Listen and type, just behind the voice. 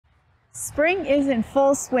Spring is in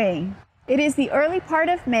full swing. It is the early part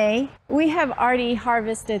of May. We have already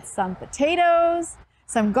harvested some potatoes,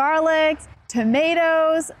 some garlic,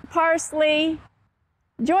 tomatoes, parsley.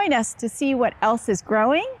 Join us to see what else is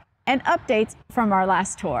growing and updates from our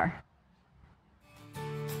last tour.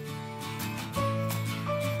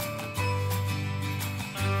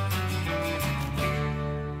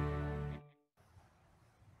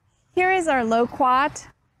 Here is our loquat.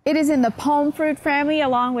 It is in the palm fruit family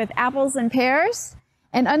along with apples and pears.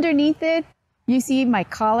 And underneath it, you see my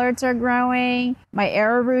collards are growing, my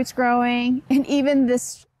arrowroot's growing, and even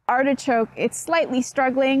this artichoke, it's slightly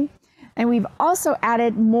struggling. And we've also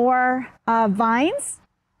added more vines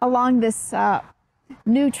along this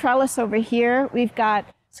new trellis over here. We've got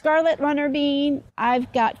scarlet runner bean.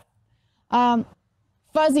 I've got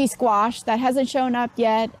fuzzy squash that hasn't shown up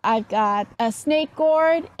yet. I've got a snake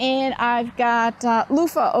gourd, and I've got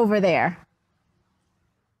loofah over there.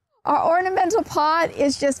 Our ornamental pot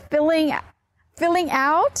is just filling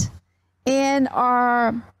out, and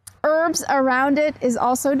our herbs around it is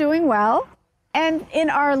also doing well. And in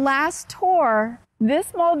our last tour,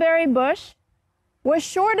 this mulberry bush was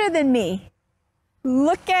shorter than me.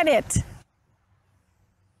 Look at it.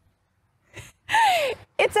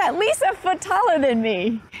 It's at least a foot taller than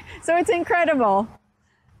me. So it's incredible.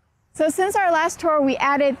 So since our last tour, we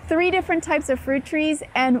added 3 different types of fruit trees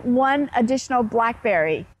and 1 additional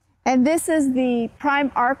blackberry. And this is the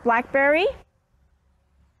prime arc blackberry.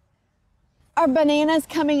 Our bananas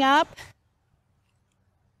coming up.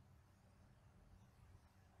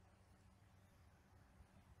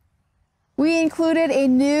 We included a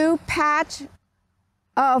new patch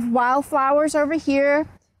of wildflowers over here,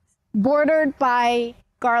 bordered by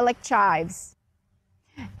garlic chives.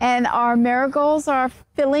 And our marigolds are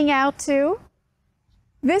filling out too.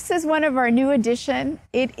 This is one of our new additions.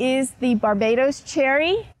 It is the Barbados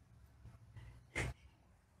cherry.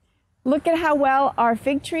 Look at how well our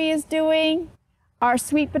fig tree is doing. Our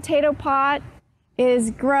sweet potato pot is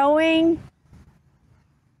growing.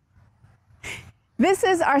 This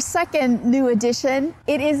is our second new addition.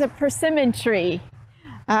 It is a persimmon tree.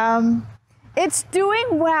 It's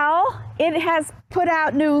doing well. It has put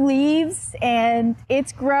out new leaves and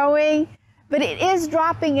it's growing, but it is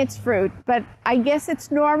dropping its fruit. But I guess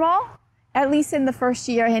it's normal, at least in the first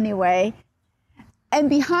year anyway. And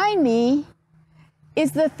behind me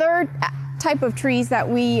is the third type of trees that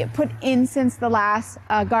we put in since the last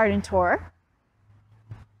garden tour.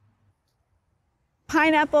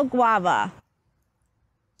 Pineapple guava.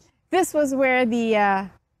 This was where the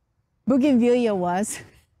bougainvillea was.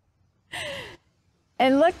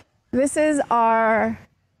 And look, this is our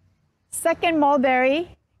second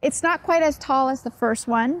mulberry. It's not quite as tall as the first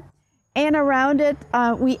one. And around it,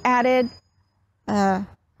 we added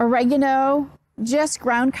oregano, just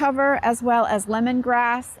ground cover, as well as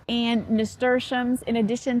lemongrass and nasturtiums, in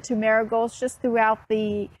addition to marigolds, just throughout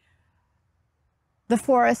the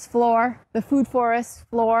forest floor, the food forest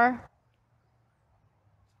floor.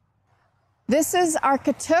 This is our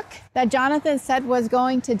katuk that Jonathan said was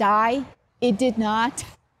going to die. It did not.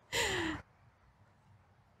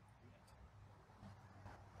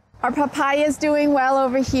 Our papaya is doing well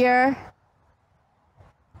over here.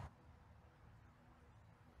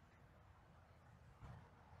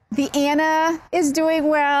 The Anna is doing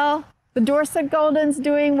well. The Dorset Golden's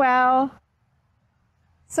doing well.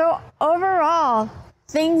 So overall,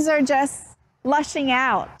 things are just lushing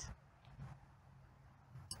out.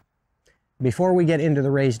 Before we get into the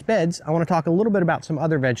raised beds, I want to talk a little bit about some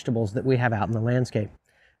other vegetables that we have out in the landscape.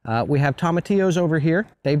 We have tomatillos over here.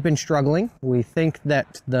 They've been struggling. We think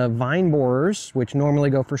that the vine borers, which normally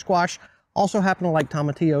go for squash, also happen to like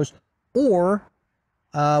tomatillos, or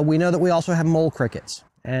we know that we also have mole crickets,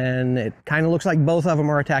 and it kind of looks like both of them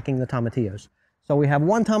are attacking the tomatillos. So we have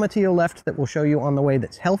 1 tomatillo left that we'll show you on the way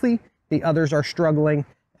that's healthy. The others are struggling,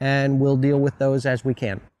 and we'll deal with those as we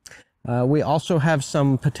can. We also have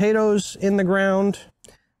some potatoes in the ground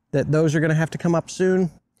that those are going to have to come up soon.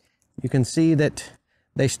 You can see that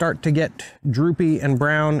they start to get droopy and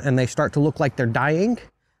brown, and they start to look like they're dying.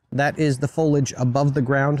 That is the foliage above the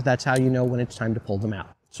ground. That's how you know when it's time to pull them out.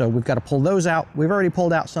 So we've got to pull those out. We've already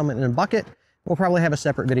pulled out some in a bucket. We'll probably have a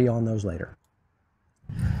separate video on those later.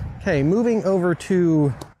 Okay, moving over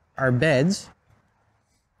to our beds.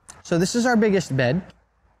 So this is our biggest bed.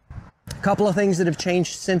 A couple of things that have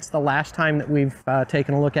changed since the last time that we've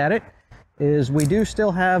taken a look at it is we do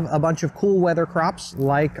still have a bunch of cool weather crops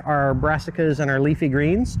like our brassicas and our leafy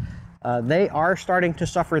greens. They are starting to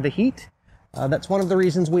suffer the heat. That's one of the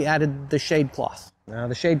reasons we added the shade cloth.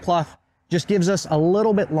 The shade cloth just gives us a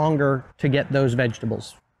little bit longer to get those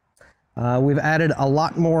vegetables. We've added a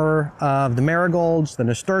lot more of the marigolds. The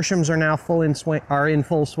nasturtiums are now in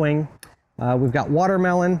full swing. We've got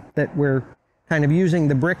watermelon that we're kind of using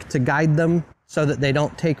the brick to guide them so that they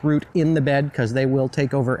don't take root in the bed, because they will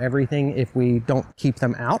take over everything if we don't keep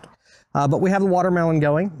them out. But we have the watermelon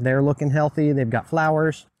going. They're looking healthy. They've got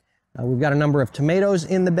flowers. We've got a number of tomatoes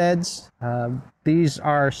in the beds. These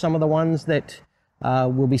are some of the ones that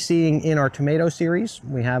we'll be seeing in our tomato series.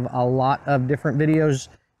 We have a lot of different videos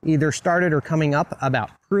either started or coming up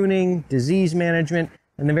about pruning, disease management,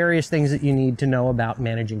 and the various things that you need to know about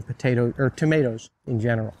managing tomatoes in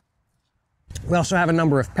general. We also have a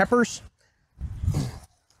number of peppers.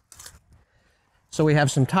 So we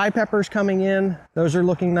have some Thai peppers coming in. Those are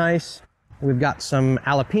looking nice. We've got some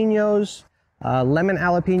jalapenos, lemon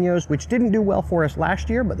jalapenos, which didn't do well for us last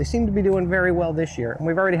year, but they seem to be doing very well this year. And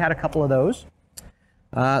we've already had a couple of those.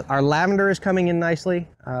 Our lavender is coming in nicely.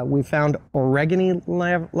 We found oregani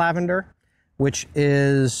lavender, which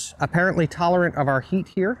is apparently tolerant of our heat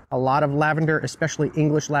here. A lot of lavender, especially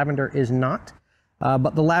English lavender, is not.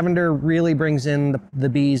 But the lavender really brings in the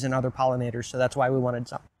bees and other pollinators, so that's why we wanted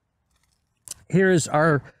some. Here's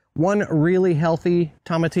our one really healthy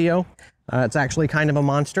tomatillo. It's actually kind of a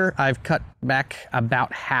monster. I've cut back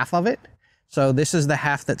about half of it. So this is the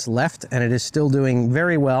half that's left, and it is still doing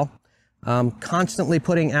very well. Constantly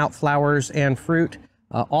putting out flowers and fruit.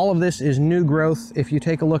 All of this is new growth. If you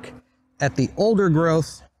take a look at the older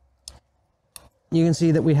growth, you can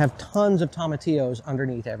see that we have tons of tomatillos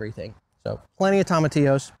underneath everything. So plenty of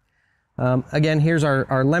tomatillos. Again, here's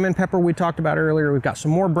our lemon pepper we talked about earlier. We've got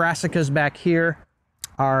some more brassicas back here.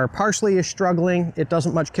 Our parsley is struggling. It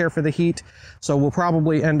doesn't much care for the heat, so we'll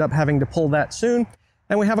probably end up having to pull that soon.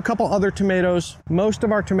 And we have a couple other tomatoes. Most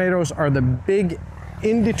of our tomatoes are the big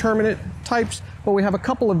indeterminate types, but we have a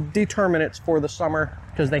couple of determinates for the summer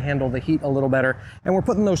because they handle the heat a little better. And we're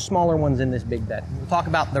putting those smaller ones in this big bed. We'll talk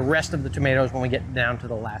about the rest of the tomatoes when we get down to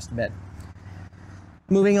the last bed.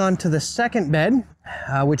 Moving on to the second bed,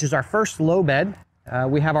 which is our first low bed,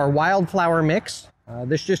 we have our wildflower mix.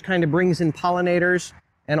 This just kind of brings in pollinators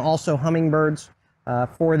and also hummingbirds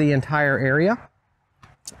for the entire area.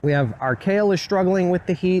 We have our kale is struggling with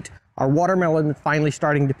the heat. Our watermelon is finally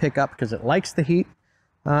starting to pick up because it likes the heat.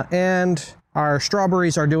 And our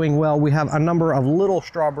strawberries are doing well. We have a number of little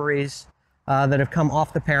strawberries that have come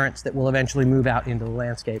off the parents that will eventually move out into the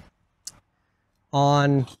landscape.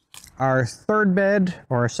 On our third bed,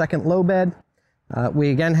 or our second low bed, we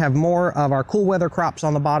again have more of our cool weather crops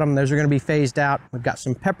on the bottom. Those are going to be phased out. We've got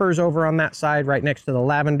some peppers over on that side right next to the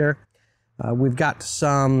lavender. We've got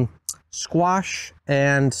some squash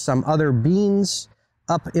and some other beans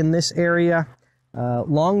up in this area.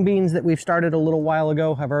 Long beans that we've started a little while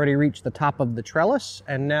ago have already reached the top of the trellis,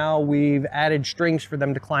 and now we've added strings for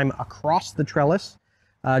them to climb across the trellis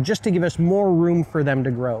just to give us more room for them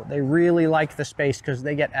to grow. They really like the space because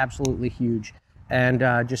they get absolutely huge, and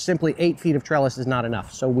just simply 8 feet of trellis is not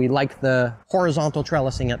enough. So we like the horizontal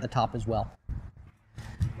trellising at the top as well.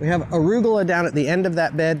 We have arugula down at the end of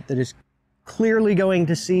that bed that is clearly going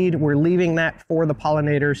to seed. We're leaving that for the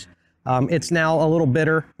pollinators. It's now a little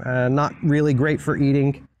bitter, not really great for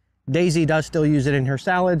eating. Daisy does still use it in her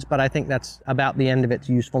salads, but I think that's about the end of its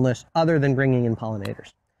usefulness other than bringing in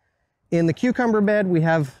pollinators. In the cucumber bed, we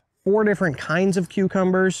have 4 different kinds of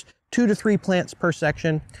cucumbers, 2 to 3 plants per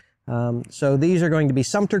section. So these are going to be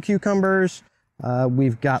Sumter cucumbers.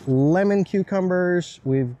 We've got lemon cucumbers.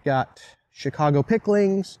 We've got Chicago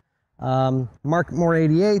picklings, Markmore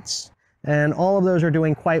 88s. And all of those are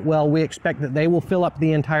doing quite well. We expect that they will fill up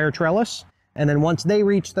the entire trellis. And then once they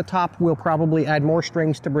reach the top, we'll probably add more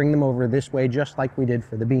strings to bring them over this way, just like we did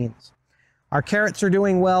for the beans. Our carrots are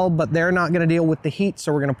doing well, but they're not going to deal with the heat,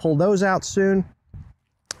 so we're going to pull those out soon.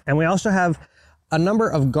 And we also have a number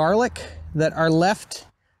of garlic that are left.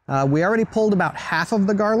 We already pulled about half of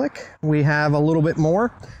the garlic. We have a little bit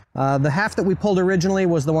more. The half that we pulled originally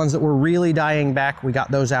was the ones that were really dying back. We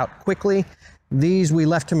got those out quickly. These we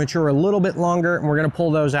left to mature a little bit longer, and we're going to pull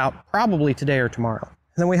those out probably today or tomorrow.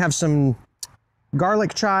 And then we have some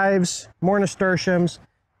garlic chives, more nasturtiums,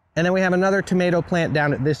 and then we have another tomato plant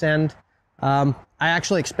down at this end. I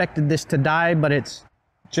actually expected this to die, but it's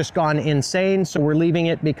just gone insane, so we're leaving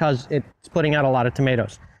it because it's putting out a lot of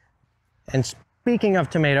tomatoes. And speaking of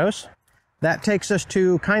tomatoes, that takes us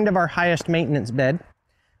to kind of our highest maintenance bed,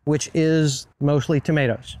 which is mostly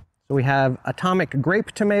tomatoes. So we have atomic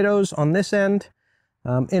grape tomatoes on this end.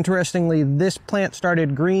 Interestingly, this plant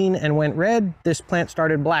started green and went red. This plant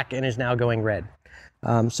started black and is now going red.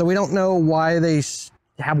 So we don't know why they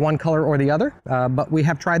have one color or the other, but we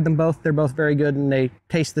have tried them both. They're both very good and they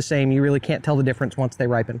taste the same. You really can't tell the difference once they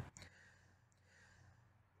ripen.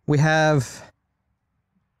 We have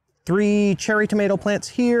 3 cherry tomato plants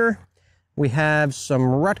here. We have some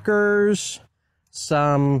Rutgers,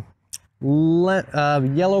 some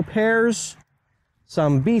yellow pears,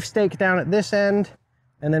 some beefsteak down at this end,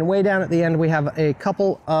 and then way down at the end we have a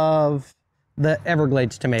couple of the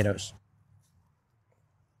Everglades tomatoes.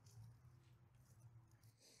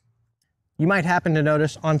 You might happen to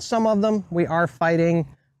notice on some of them we are fighting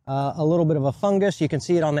a little bit of a fungus. You can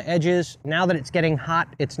see it on the edges. Now that it's getting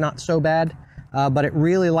hot, it's not so bad, but it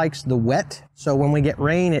really likes the wet. So when we get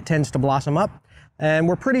rain, it tends to blossom up. And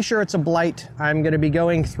we're pretty sure it's a blight. I'm going to be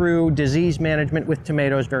going through disease management with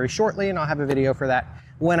tomatoes very shortly, and I'll have a video for that.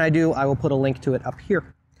 When I do, I will put a link to it up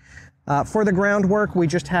here. For the groundwork, we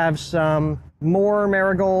just have some more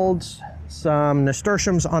marigolds, some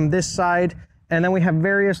nasturtiums on this side, and then we have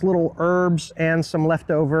various little herbs and some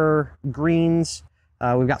leftover greens.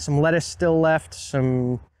 We've got some lettuce still left,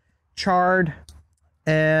 some chard,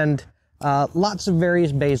 and lots of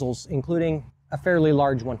various basils, including a fairly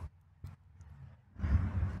large one.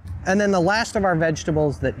 And then the last of our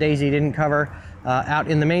vegetables that Daisy didn't cover out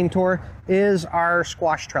in the main tour is our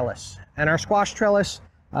squash trellis. And our squash trellis,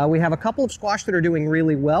 we have a couple of squash that are doing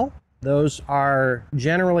really well. Those are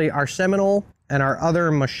generally our Seminole and our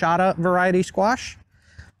other Machada variety squash.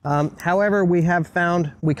 However, we have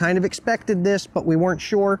found, we kind of expected this, but we weren't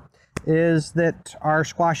sure, is that our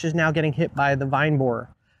squash is now getting hit by the vine borer.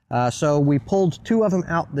 So we pulled 2 of them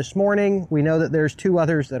out this morning. We know that there's 2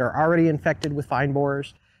 others that are already infected with vine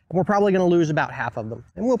borers. And we're probably going to lose about half of them.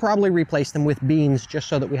 And we'll probably replace them with beans just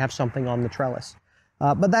so that we have something on the trellis.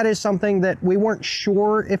 But that is something that we weren't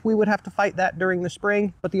sure if we would have to fight that during the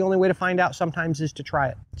spring, but the only way to find out sometimes is to try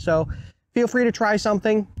it. So feel free to try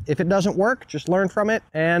something. If it doesn't work, just learn from it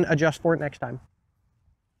and adjust for it next time.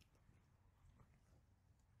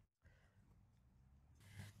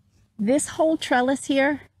 This whole trellis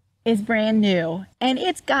here is brand new, and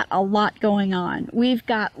it's got a lot going on. We've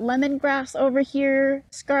got lemongrass over here,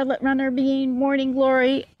 scarlet runner bean, morning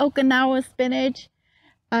glory, Okinawa spinach,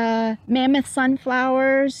 mammoth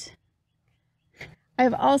sunflowers.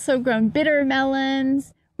 I've also grown bitter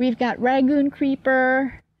melons. We've got ragoon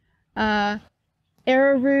creeper,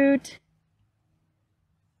 arrowroot,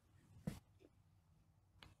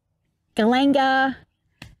 galanga,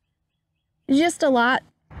 just a lot.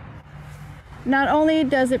 Not only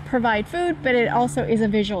does it provide food, but it also is a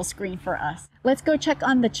visual screen for us. Let's go check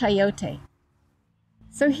on the chayote.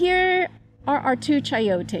 So here are our 2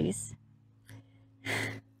 chayotes.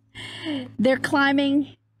 They're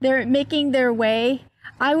climbing, they're making their way.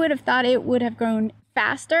 I would have thought it would have grown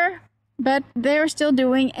faster, but they're still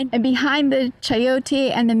doing. And behind the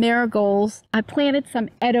chayote and the marigolds, I planted some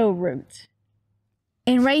edo root.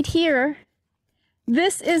 And right here,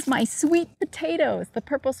 this is my sweet potatoes, the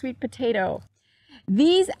purple sweet potato.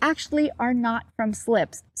 These actually are not from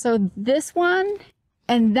slips. So this one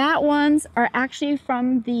and that ones are actually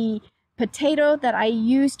from the potato that I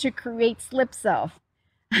used to create slips of.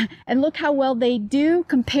 And look how well they do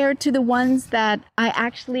compared to the ones that I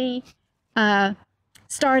actually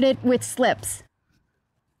started with slips.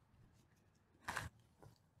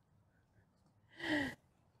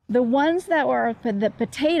 The ones that were the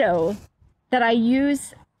potato that I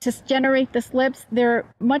use to generate the slips, they're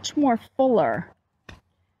much more fuller.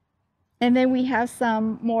 And then we have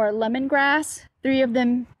some more lemongrass, 3 of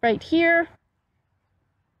them right here.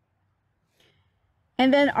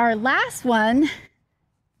 And then our last one,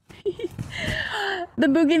 the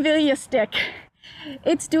bougainvillea stick.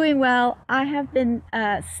 It's doing well. I have been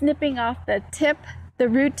snipping off the tip, the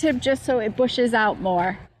root tip, just so it bushes out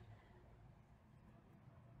more.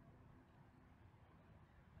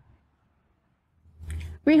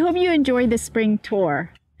 We hope you enjoyed the spring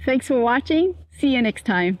tour. Thanks for watching. See you next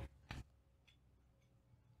time.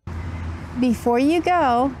 Before you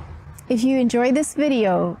go, if you enjoyed this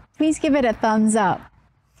video, please give it a thumbs up.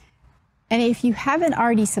 And if you haven't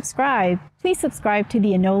already subscribed, please subscribe to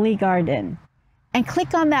the Anoli Garden and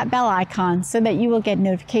click on that bell icon so that you will get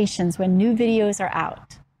notifications when new videos are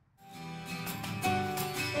out.